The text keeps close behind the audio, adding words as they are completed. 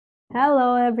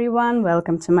Hello everyone,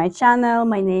 welcome to my channel.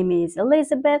 My name is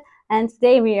Elizabeth and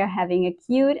today we are having a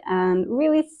cute and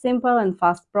really simple and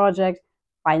fast project,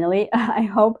 finally, I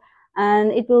hope.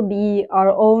 And it will be our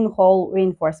own hole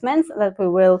reinforcements that we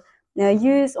will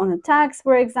use on the tags,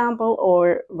 for example,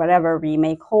 or wherever we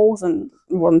make holes and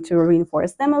want to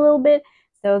reinforce them a little bit.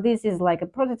 So this is like a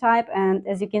prototype, and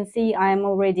as you can see, I am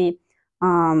already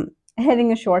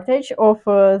having a shortage of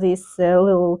these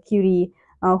little cutie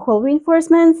hole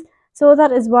reinforcements. So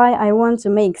that is why I want to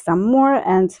make some more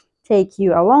and take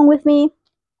you along with me.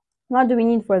 What do we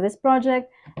need for this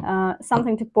project?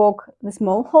 Something to poke the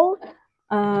small hole,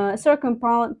 circle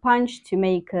punch to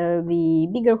make the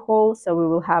bigger hole, so we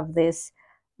will have this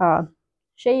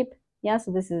shape. Yeah,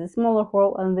 so this is a smaller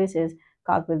hole and this is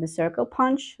cut with the circle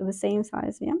punch, the same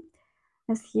size, yeah,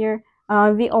 as here.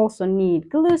 We also need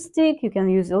glue stick. You can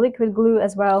use a liquid glue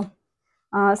as well.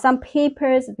 Some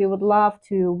papers that we would love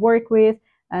to work with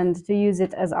and to use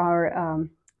it as our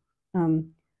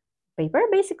paper,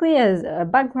 basically as a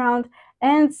background,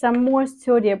 and some more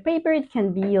sturdier paper. It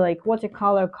can be like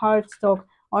watercolor, cardstock,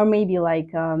 or maybe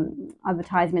like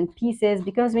advertisement pieces,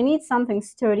 because we need something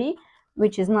sturdy,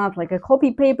 which is not like a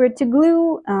copy paper, to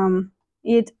glue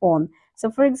it on.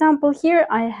 So for example, here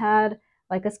I had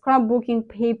like a scrapbooking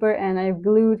paper and I've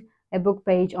glued a book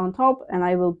page on top, and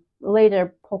I will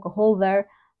later poke a hole there.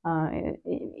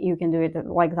 You can do it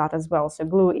like that as well. So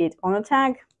glue it on a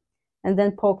tag and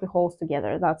then poke the holes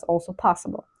together. That's also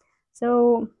possible.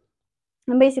 So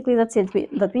basically that's it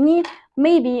that we need.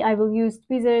 Maybe I will use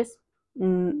tweezers,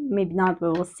 maybe not, we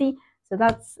will see. So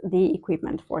that's the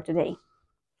equipment for today.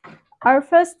 Our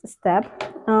first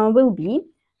step will be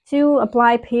to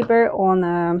apply paper on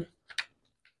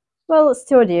a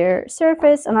sturdier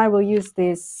surface, and I will use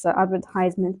this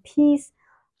advertisement piece.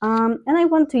 And I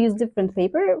want to use different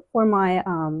paper for my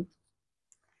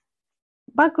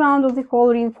background of the hole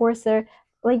reinforcer.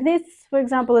 Like this, for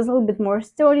example, is a little bit more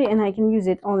sturdy and I can use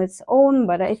it on its own,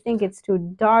 but I think it's too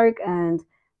dark, and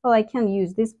well, I can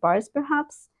use these parts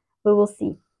perhaps. We will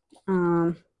see.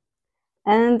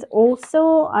 And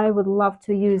also I would love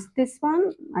to use this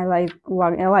one. I like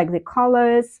the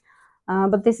colors,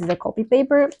 but this is a copy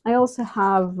paper. I also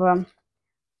have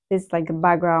this like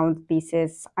background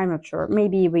pieces. I'm not sure,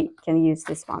 maybe we can use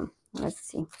this one. Let's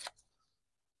see.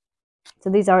 So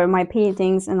these are my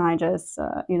paintings and I just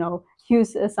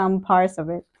use some parts of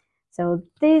it. So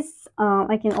this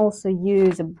I can also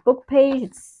use a book page.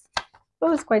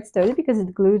 It's quite sturdy because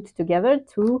it's glued together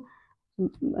too,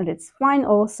 and it's fine.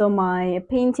 Also my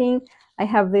painting, I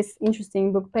have this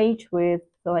interesting book page with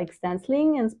like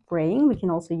stenciling and spraying. We can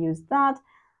also use that.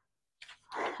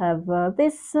 Have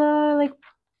this like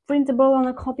printable on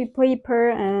a copy paper,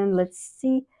 and let's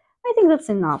see, I think that's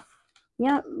enough.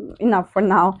 Yeah, enough for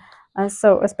now.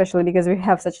 So especially because we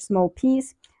have such a small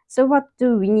piece. So what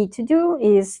do we need to do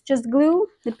is just glue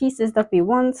the pieces that we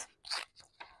want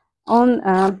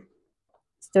on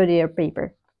sturdier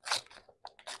paper.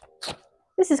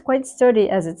 This is quite sturdy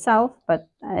as itself, but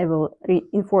I will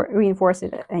reinforce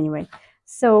it anyway.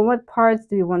 So what parts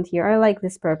do we want here? I like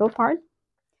this purple part,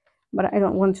 but I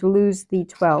don't want to lose the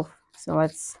 12. So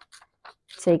let's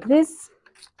take this,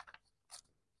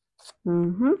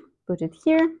 put it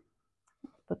here,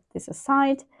 put this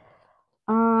aside.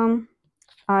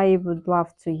 I would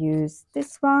love to use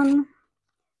this one.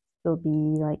 It will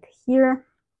be like here.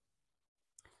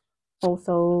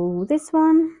 Also this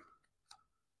one.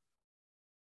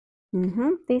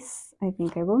 This I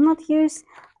think I will not use.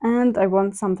 And I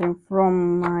want something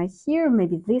from here,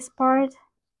 maybe this part.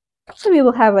 So we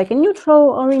will have like a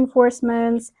neutral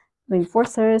reinforcements,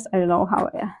 reinforcers, I don't know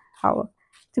how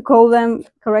to call them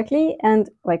correctly, and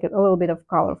like a little bit of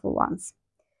colorful ones.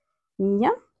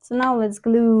 Yeah, so now let's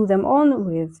glue them on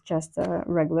with just a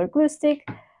regular glue stick.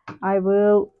 I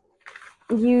will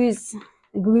use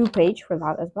a glue page for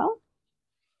that as well.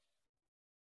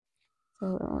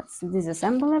 So let's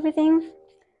disassemble everything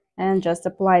and just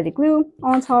apply the glue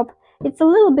on top. It's a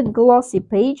little bit glossy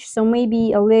page, so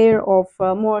maybe a layer of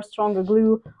more stronger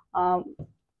glue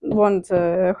won't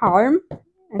harm.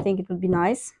 I think it would be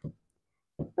nice.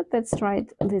 But let's try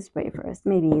it this way first.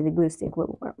 Maybe the glue stick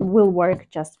will work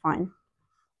just fine.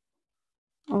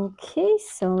 Okay,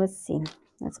 so let's see.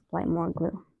 Let's apply more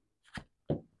glue.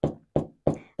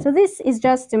 So this is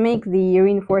just to make the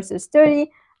reinforcer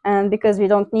sturdy, and because we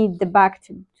don't need the back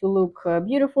to look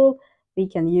beautiful, we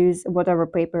can use whatever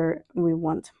paper we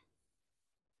want.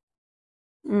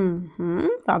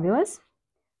 Fabulous.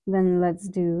 Then let's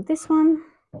do this one.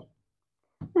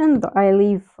 And I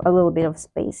leave a little bit of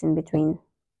space in between.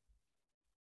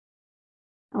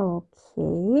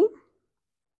 Okay.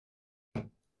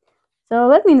 So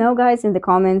let me know, guys, in the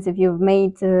comments if you've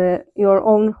made your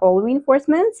own hole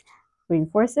reinforcers,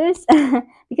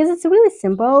 because it's really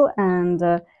simple and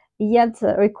yet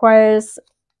requires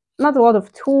not a lot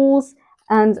of tools.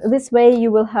 And this way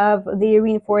you will have the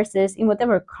reinforcers in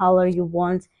whatever color you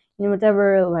want, in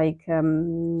whatever like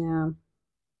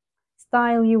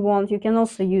style you want. You can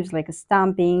also use like a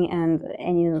stamping and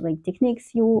any like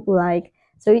techniques you like.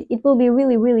 So it will be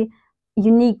really, really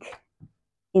unique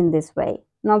in this way,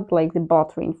 not like the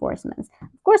bot reinforcements.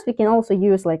 Of course, we can also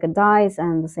use like a dies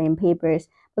and the same papers,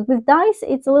 but with dies,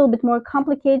 it's a little bit more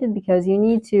complicated because you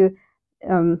need to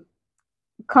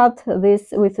cut this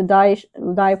with a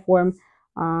die form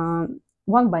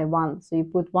one by one. So you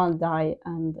put one die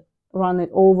and run it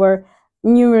over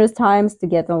numerous times to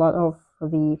get a lot of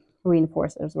the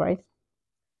reinforcers, right?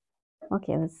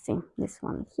 Okay, let's see this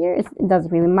one here. It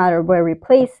doesn't really matter where we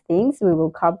place things, we will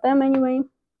cut them anyway.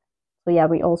 So yeah,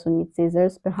 we also need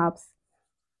scissors perhaps.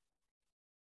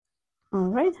 All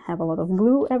right, have a lot of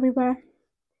glue everywhere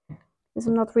because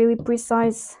I'm not really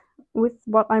precise with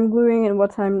what I'm gluing and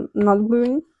what I'm not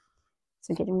gluing.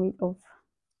 So getting rid of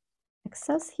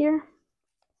excess here.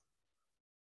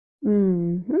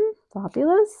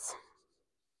 Fabulous.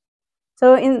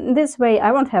 So in this way,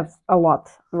 I won't have a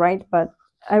lot, right? But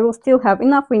I will still have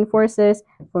enough reinforcers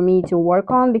for me to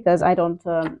work on because I don't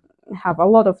have a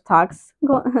lot of tags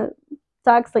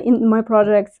tags in my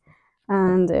projects.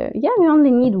 And yeah, we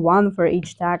only need one for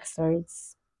each tag, so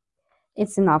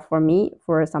it's enough for me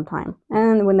for some time.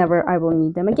 And whenever I will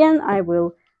need them again, I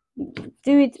will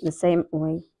do it the same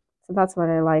way. So that's what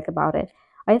I like about it.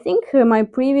 I think my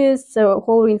previous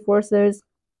hole reinforcers,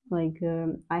 like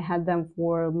I had them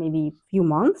for maybe a few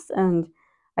months and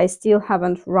I still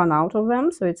haven't run out of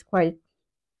them. So it's quite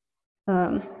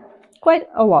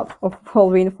a lot of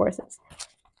hole reinforcers.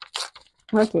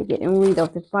 Okay, getting rid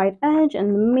of the white edge,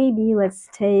 and maybe let's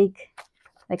take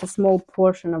like a small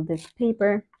portion of this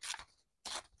paper,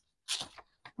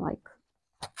 like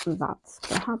that,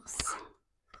 perhaps.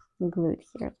 Glue it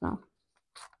here now.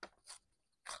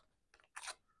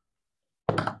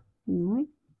 Right.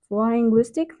 Flying glue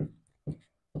stick.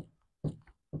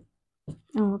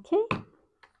 Okay.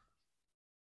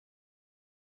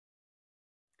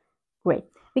 Great.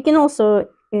 We can also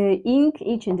ink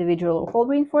each individual hole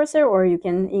reinforcer, or you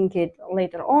can ink it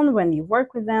later on when you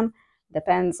work with them.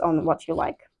 Depends on what you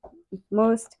like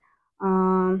most.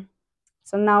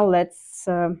 So now let's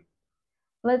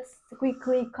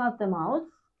quickly cut them out.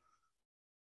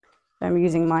 I'm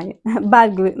using my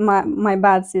bad glue, my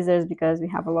bad scissors because we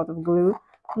have a lot of glue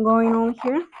going on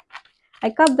here. I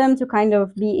cut them to kind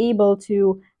of be able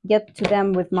to get to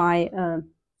them with my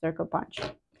circle punch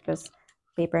because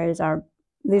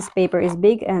this paper is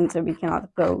big and so we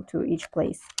cannot go to each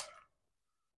place.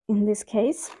 In this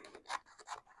case,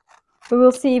 we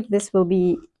will see if this will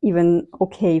be even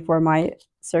okay for my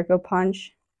circle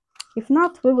punch. If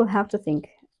not, we will have to think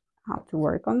how to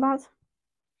work on that.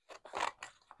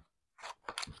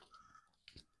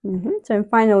 So I'm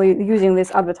finally using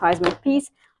this advertisement piece.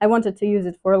 I wanted to use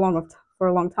it for a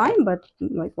long time, but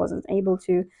like wasn't able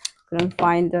to. Couldn't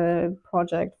find a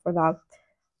project for that.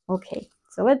 Okay,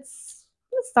 so let's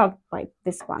start by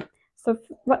this one. So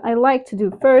what I like to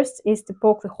do first is to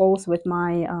poke the holes with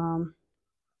my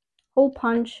hole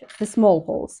punch, the small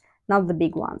holes, not the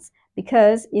big ones,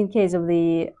 because in case of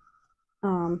the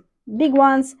big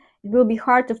ones, it will be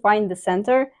hard to find the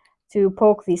center to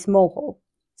poke the small hole.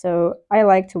 So I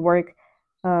like to work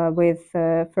with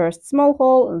first small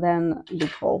hole and then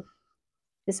big hole.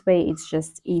 This way it's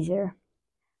just easier.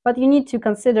 But you need to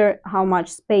consider how much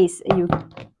space you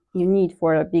need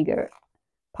for a bigger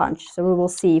punch. So we will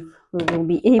see if we will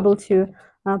be able to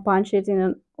punch it in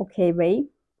an okay way.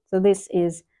 So this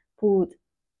is put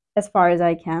as far as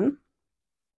I can.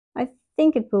 I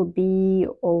think it will be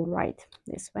all right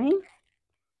this way.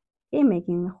 Okay,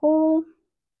 making the hole.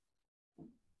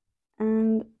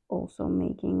 And also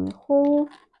making the hole.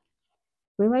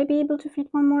 Will I be able to fit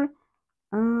one more?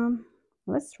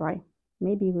 Let's try.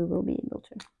 Maybe we will be able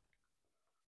to.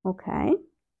 Okay.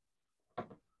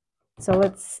 So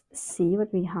let's see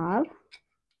what we have.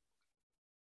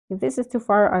 If this is too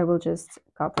far, I will just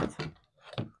cut it.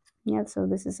 Yeah, so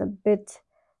this is a bit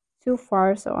too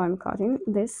far, so I'm cutting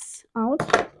this out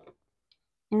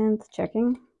and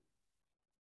checking.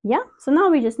 Yeah, so now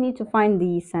we just need to find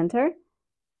the center.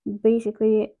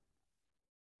 Basically,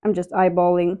 I'm just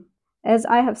eyeballing. As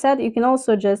I have said, you can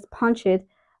also just punch it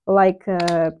like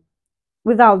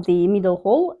without the middle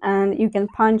hole, and you can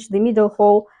punch the middle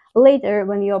hole later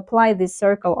when you apply this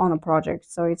circle on a project.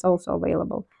 So it's also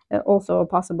available, also a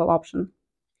possible option.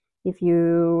 if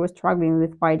you were struggling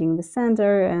with finding the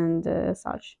center and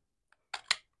such.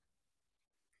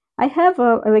 I have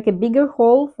like a bigger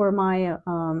hole for my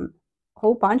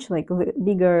hole punch, like a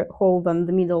bigger hole than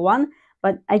the middle one,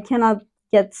 but I cannot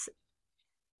get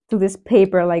to this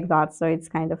paper like that, so it's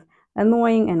kind of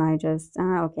annoying, and I just,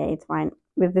 okay, it's fine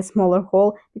with the smaller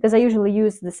hole, because I usually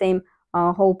use the same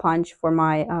hole punch for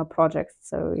my projects,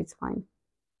 so it's fine.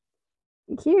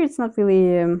 Here it's not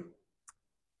really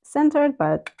centered,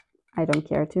 but I don't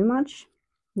care too much.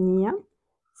 Yeah.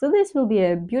 So this will be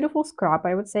a beautiful scrap,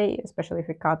 I would say, especially if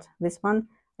we cut this one.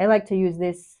 I like to use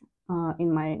this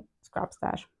in my scrap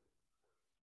stash.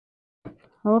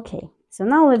 Okay, so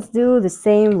now let's do the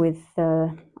same with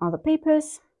other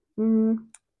papers. Will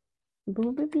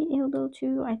we be able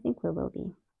to? I think we will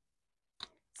be.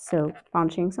 So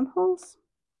punching some holes.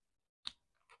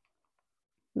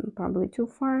 Probably too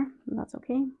far, that's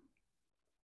okay.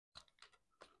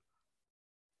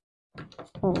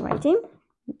 Alrighty,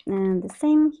 and the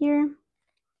same here.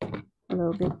 A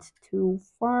little bit too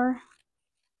far.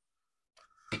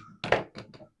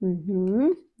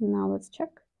 Now let's check.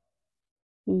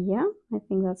 Yeah, I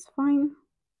think that's fine.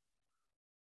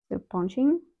 So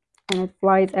punching, and it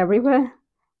flies everywhere.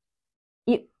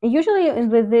 Usually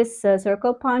with this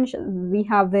circle punch, we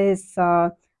have this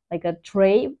like a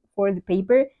tray for the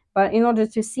paper, but in order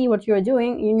to see what you're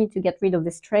doing, you need to get rid of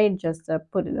this tray, just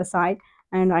put it aside,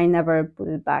 and I never put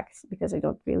it back because I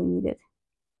don't really need it.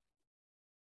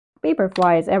 Paper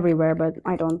flies everywhere, but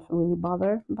I don't really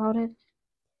bother about it.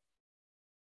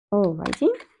 Alrighty,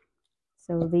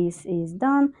 so this is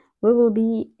done. We will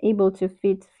be able to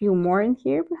fit a few more in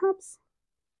here, perhaps.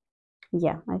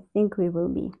 Yeah, I think we will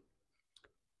be.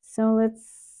 So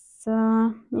let's,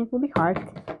 it will be hard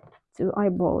to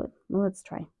eyeball it. Let's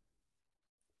try.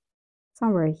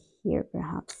 Somewhere here,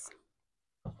 perhaps.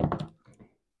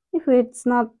 If it's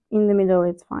not in the middle,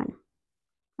 it's fine.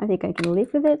 I think I can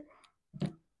live with it.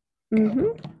 We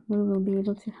will be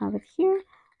able to have it here.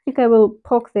 I think I will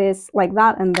poke this like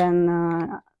that and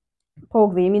then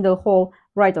poke the middle hole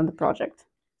right on the project.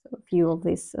 So a few of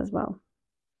this as well.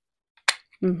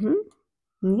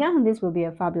 Yeah, this will be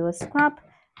a fabulous scrap.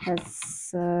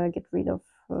 Let's get rid of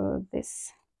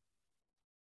this.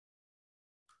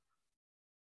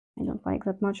 I don't like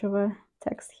that much of a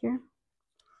text here.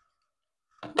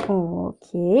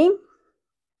 Okay.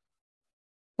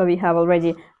 So we have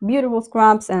already beautiful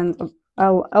scraps and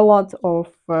a lot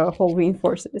of hole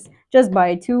reinforcers just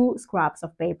by 2 scraps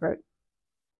of paper.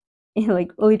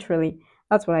 Like literally,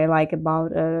 that's what I like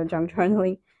about junk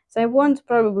journaling. So I want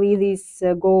probably this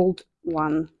gold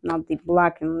one, not the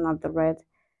black and not the red.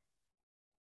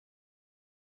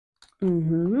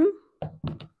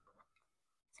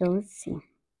 So let's see.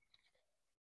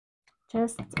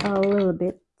 Just a little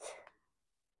bit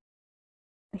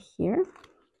here.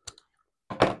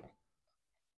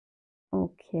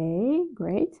 Okay,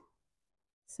 great.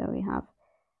 So we have,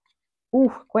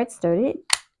 quite sturdy,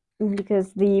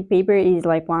 because the paper is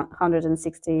like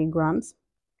 160 grams.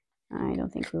 I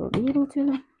don't think we will be able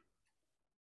to.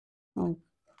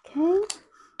 Okay,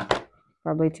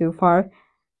 probably too far.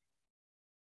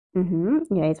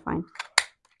 Yeah, it's fine.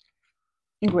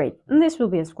 Great, and this will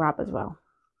be a scrap as well.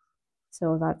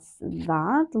 So that's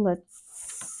that.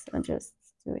 Let's just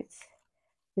do it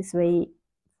this way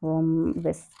from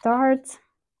the start.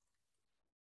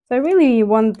 So I really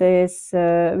want this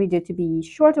video to be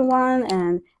shorter one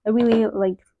and a really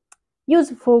like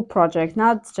useful project,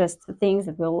 not just things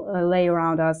that will lay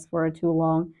around us for too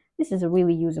long. This is a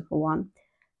really useful one.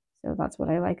 So that's what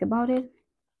I like about it.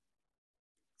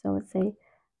 So let's say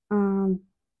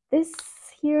this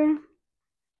here,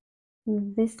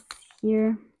 this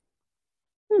here,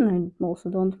 and I also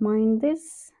don't mind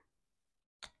this.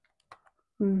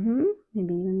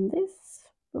 Maybe even this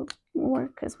will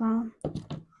work as well.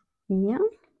 Yeah,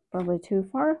 probably too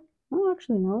far. Oh,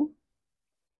 actually no,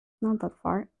 not that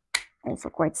far. Also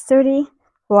quite sturdy,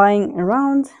 flying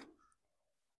around.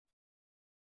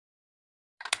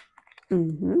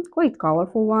 Quite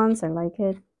colorful ones, I like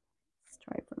it. Let's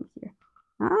try from here.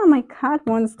 Ah, my cat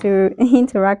wants to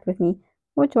interact with me.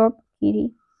 What's up,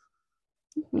 kitty?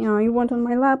 You want on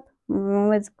my lap?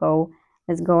 Let's go.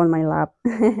 Let's go on my lap.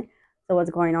 So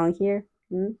what's going on here?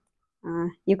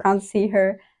 You can't see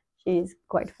her. She's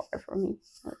quite far from me.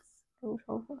 Let's go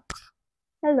show her.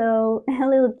 Hello,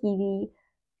 hello, kitty.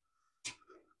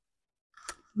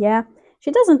 Yeah,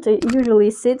 she doesn't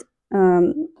usually sit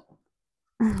on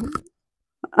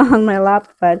my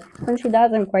lap, but when she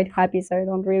does, I'm quite happy. So I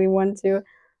don't really want to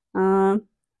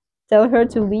tell her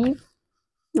to leave.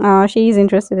 She is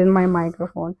interested in my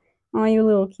microphone. Oh, you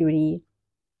little cutie.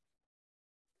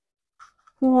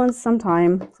 He wants some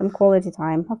time, some quality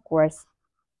time, of course.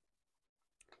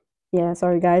 Yeah,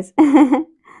 sorry guys.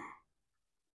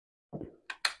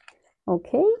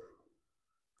 Okay.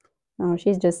 Now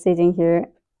she's just sitting here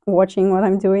watching what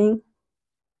I'm doing.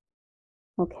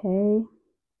 Okay.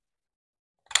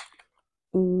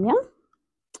 Yeah.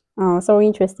 Oh, so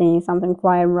interesting. Something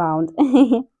flying around.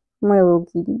 My little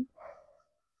kitty.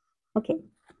 Okay.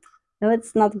 Now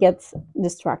let's not get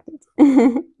distracted.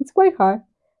 It's quite hard.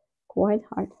 Quite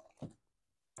hard.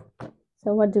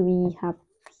 So what do we have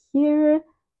here?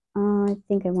 I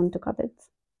think I want to cut it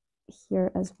here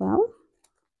as well.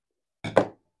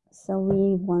 So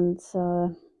we want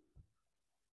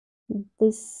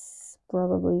this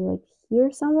probably like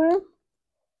here somewhere,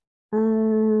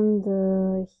 and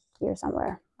here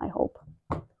somewhere, I hope.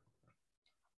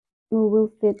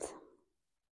 Will fit.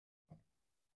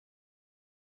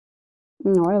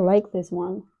 No, I like this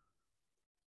one.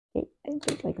 Okay, I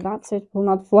do it like that so it will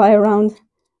not fly around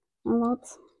a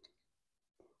lot.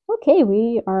 Okay,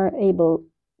 we are able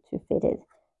to fit it.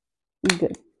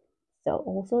 Good. So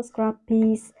also a scrap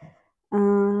piece.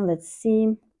 Let's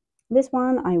see. This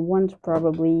one I want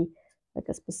probably like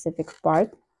a specific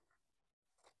part.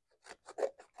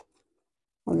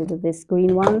 I'll do this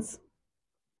green ones.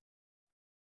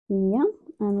 Yeah,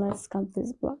 and let's cut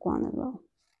this black one as well.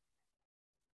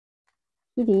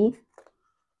 Kitty.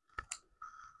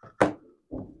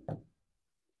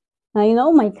 Now you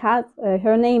know my cat.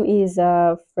 Her name is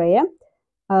Freya,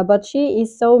 but she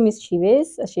is so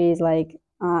mischievous. She is like,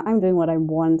 I'm doing what I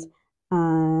want,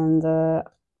 and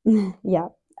yeah,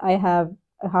 I have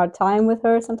a hard time with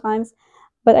her sometimes.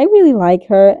 But I really like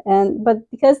her, and but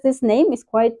because this name is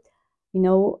quite, you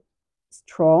know,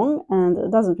 strong and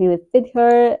it doesn't really fit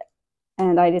her,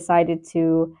 and I decided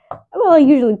to, well, I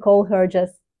usually call her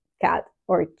just cat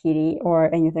or kitty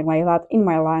or anything like that in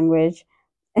my language.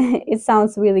 It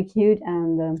sounds really cute,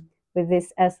 and with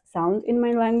this S sound in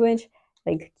my language,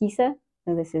 like Kisa,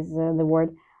 and this is the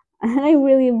word. And I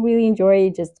really, really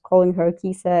enjoy just calling her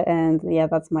Kisa, and yeah,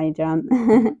 that's my jam.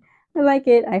 I like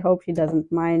it. I hope she doesn't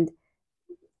mind.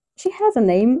 She has a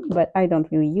name, but I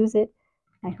don't really use it.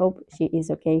 I hope she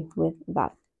is okay with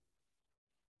that.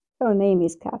 Her name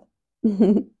is Cat.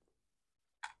 And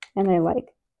I like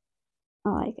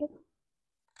it.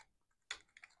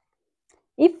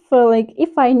 If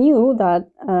if I knew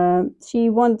that she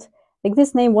won't like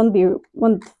this name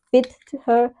won't fit to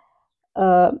her,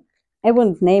 uh, I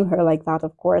wouldn't name her like that,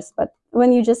 of course. But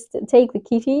when you just take the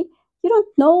kitty, you don't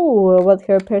know what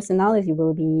her personality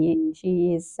will be.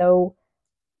 She is so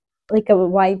like a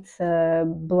white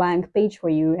blank page for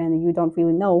you, and you don't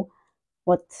really know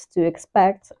what to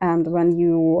expect. And when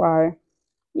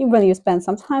you spend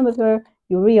some time with her,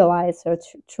 you realize her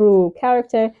true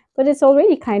character. But it's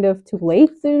already kind of too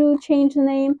late to change the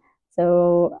name,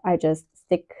 so I just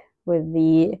stick with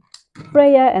the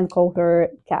Freya and call her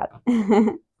Cat.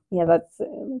 Yeah, that's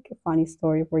like a funny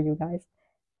story for you guys.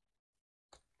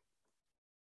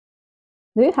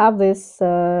 Do you have this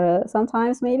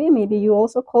sometimes? Maybe you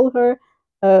also call her,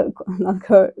 not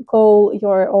her, call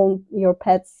your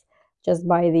pets just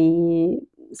by the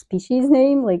species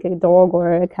name, like a dog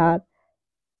or a cat.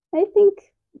 I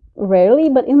think rarely,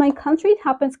 but in my country it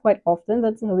happens quite often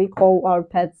that we call our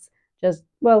pets just,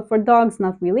 well, for dogs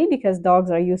not really because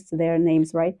dogs are used to their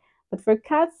names, right? But for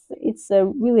cats, it's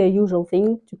really a usual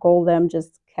thing to call them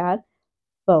just cat.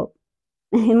 Well,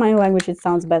 in my language it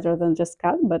sounds better than just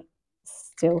cat, but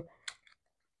still,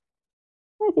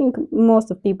 I think most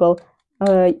of people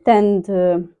tend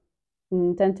to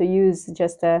use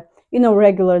just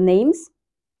regular names.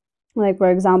 Like for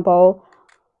example,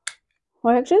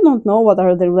 I actually don't know what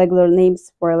are the regular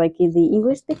names for like in the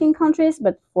English speaking countries,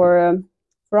 but for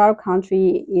our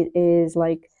country it is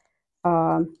like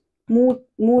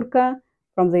murka,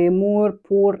 from the mur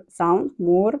pur sound,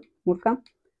 murka,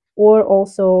 or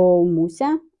also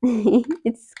musa.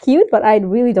 It's cute, but I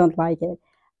really don't like it.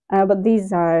 But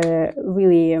these are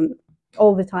really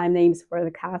all the time names for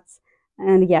the cats.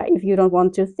 And yeah, if you don't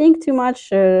want to think too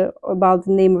much about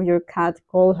the name of your cat,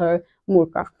 call her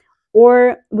Murka.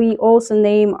 Or we also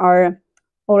name our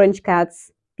orange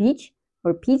cats Peach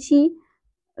or Peachy.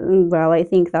 Well, I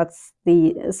think that's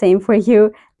the same for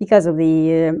you because of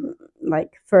the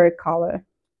like fur color.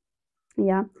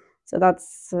 Yeah, so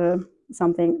that's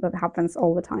something that happens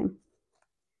all the time.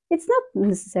 It's not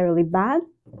necessarily bad.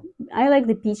 I like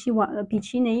the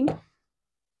peachy name.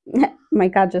 My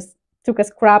cat just took a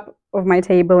scrap of my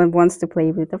table and wants to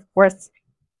play with it. Of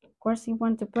course, you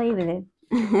want to play with it.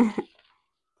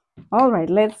 All right,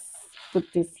 let's put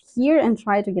this here and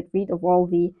try to get rid of all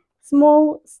the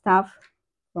small stuff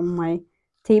from my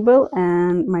table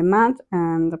and my mat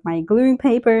and my gluing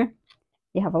paper.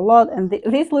 We have a lot, and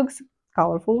this looks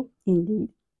colorful indeed.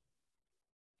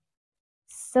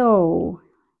 So,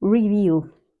 reveal.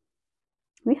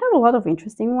 We have a lot of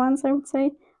interesting ones, I would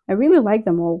say. I really like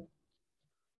them all.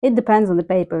 It depends on the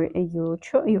paper you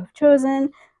have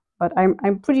chosen, but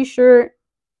I'm pretty sure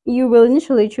you will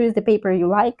initially choose the paper you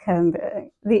like, and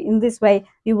in this way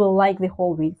you will like the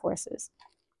whole reinforcers.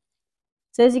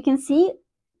 So as you can see,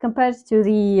 compared to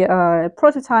the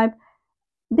prototype,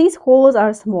 these holes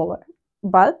are smaller,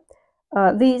 but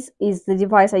this is the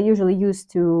device I usually use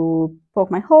to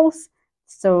poke my holes,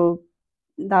 so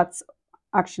that's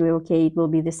actually okay. It will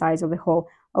be the size of the hole.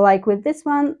 Like with this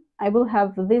one, I will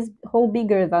have this hole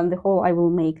bigger than the hole I will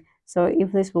make. So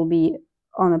if this will be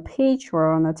on a page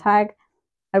or on a tag,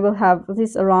 I will have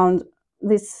this around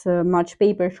this much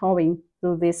paper showing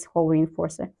through this hole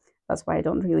reinforcer. That's why I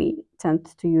don't really tend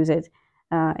to use it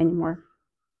anymore.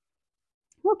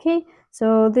 Okay,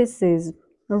 so this is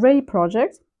a ready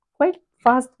project, quite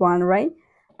fast one, right?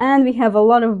 And we have a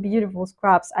lot of beautiful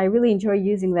scraps. I really enjoy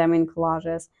using them in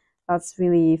collages. That's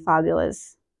really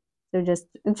fabulous. So just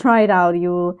try it out.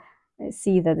 You'll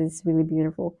see that it's really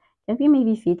beautiful. Can we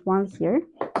maybe fit one here?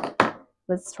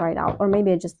 Let's try it out. Or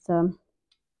maybe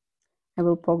I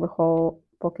will poke the whole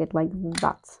pocket like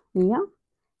that. Yeah.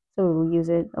 So we'll use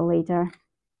it later.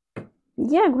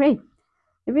 Yeah, great.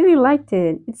 I really liked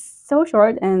it. It's so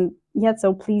short and yet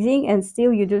so pleasing, and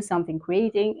still you do something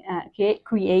creative,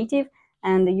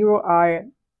 and you are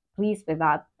pleased with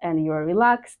that, and you're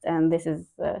relaxed. And this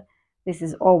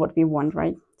is all what we want,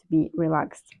 right? To be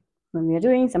relaxed when we are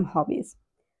doing some hobbies.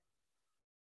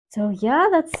 So yeah,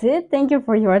 that's it. Thank you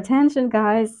for your attention,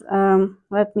 guys.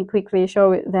 Let me quickly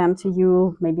show them to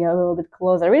you, maybe a little bit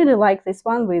closer. I really like this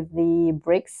one with the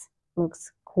bricks.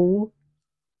 Looks cool.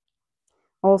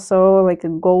 Also, like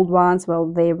gold ones.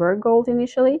 Well, they were gold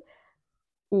initially.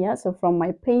 Yeah, so from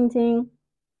my painting,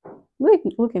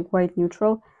 looking quite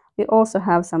neutral. We also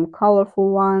have some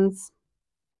colorful ones,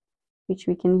 which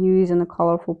we can use in the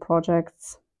colorful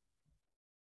projects.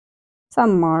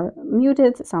 Some are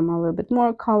muted, some are a little bit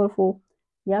more colorful.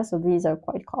 Yeah, so these are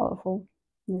quite colorful.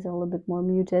 These are a little bit more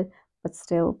muted, but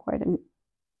still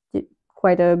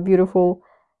quite a beautiful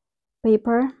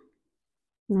paper.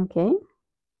 Okay.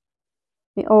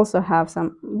 We also have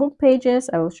some book pages.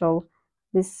 I will show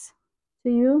this to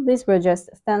you. These were just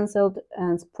stenciled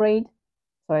and sprayed.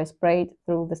 So I sprayed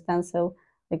through the stencil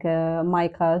like a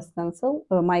mica stencil,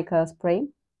 mica spray.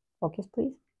 Focus,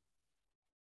 please.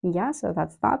 Yeah, so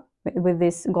that's that with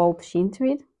this gold sheen to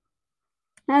it.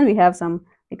 And we have some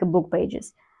like book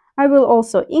pages. I will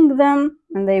also ink them,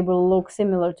 and they will look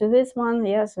similar to this one.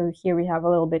 Yeah, so here we have a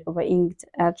little bit of an inked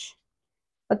edge,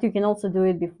 but you can also do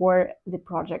it before the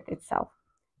project itself.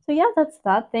 So yeah, that's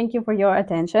that. Thank you for your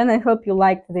attention. I hope you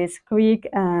liked this quick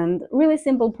and really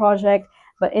simple project,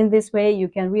 but in this way you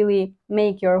can really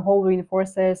make your whole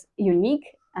reinforcers unique,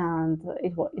 and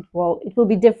it will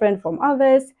be different from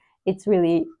others. It's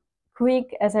really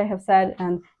quick, as I have said,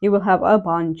 and you will have a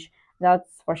bunch,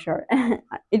 that's for sure.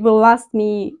 It will last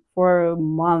me for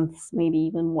months, maybe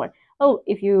even more. Oh,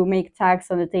 if you make tags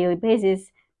on a daily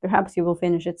basis, perhaps you will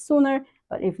finish it sooner,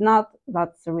 but if not,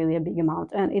 that's really a big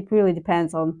amount, and it really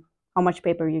depends on how much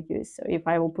paper you use. So if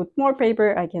I will put more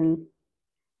paper, I can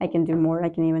do more. I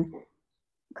can even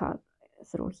cut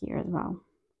through here as well.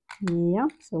 Yeah,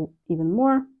 so even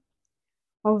more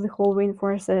of the whole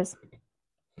reinforcers.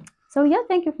 So yeah,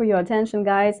 thank you for your attention,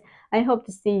 guys. I hope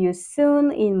to see you soon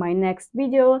in my next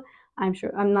video.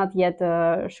 I'm not yet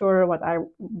sure what I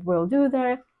will do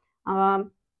there. So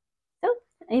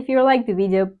if you like the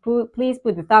video, please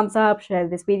put a thumbs up, share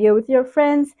this video with your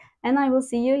friends, and I will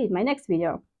see you in my next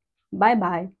video. Bye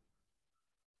bye.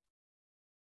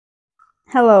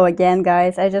 Hello again,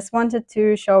 guys. I just wanted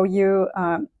to show you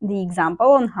the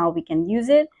example on how we can use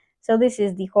it. So this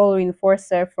is the whole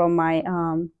reinforcer from my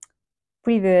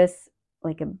previous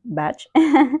like a batch.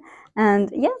 And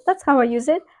yeah, that's how I use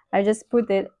it. I just put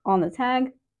it on the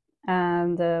tag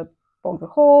and poke the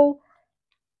hole.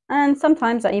 And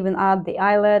sometimes I even add the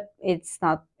eyelet. It's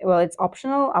not, well, it's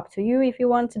optional, up to you if you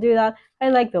want to do that. I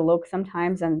like the look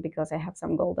sometimes, and because I have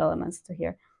some gold elements to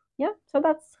here. Yeah, so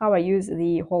that's how I use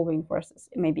the whole reinforcers.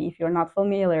 Maybe if you're not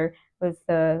familiar with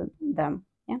them.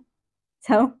 Yeah.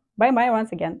 So bye bye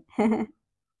once again.